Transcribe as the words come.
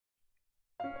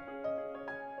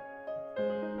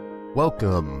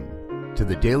Welcome to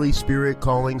the Daily Spirit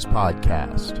Callings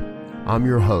podcast. I'm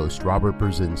your host, Robert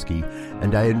Brzezinski,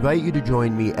 and I invite you to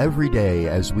join me every day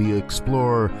as we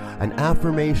explore an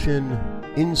affirmation,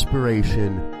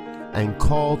 inspiration, and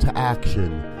call to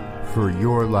action for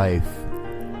your life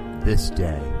this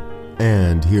day.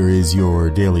 And here is your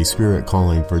Daily Spirit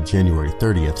Calling for January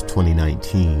 30th,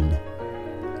 2019.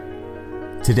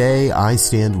 Today, I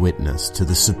stand witness to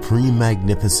the supreme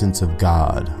magnificence of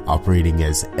God operating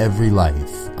as every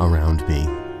life around me.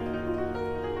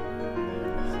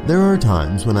 There are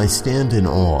times when I stand in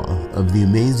awe of the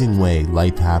amazing way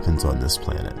life happens on this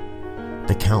planet,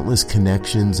 the countless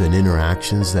connections and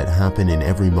interactions that happen in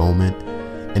every moment,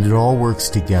 and it all works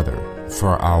together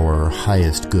for our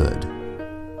highest good.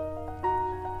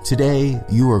 Today,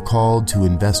 you are called to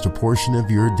invest a portion of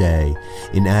your day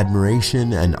in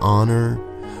admiration and honor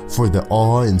for the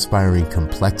awe-inspiring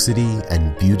complexity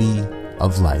and beauty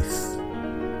of life.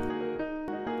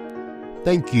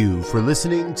 Thank you for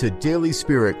listening to Daily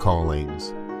Spirit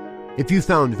Callings. If you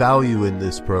found value in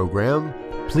this program,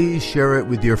 please share it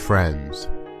with your friends.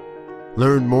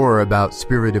 Learn more about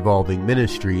Spirit Evolving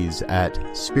Ministries at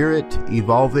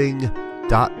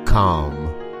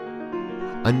spiritevolving.com.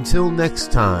 Until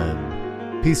next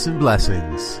time, peace and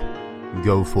blessings.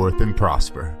 Go forth and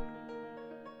prosper.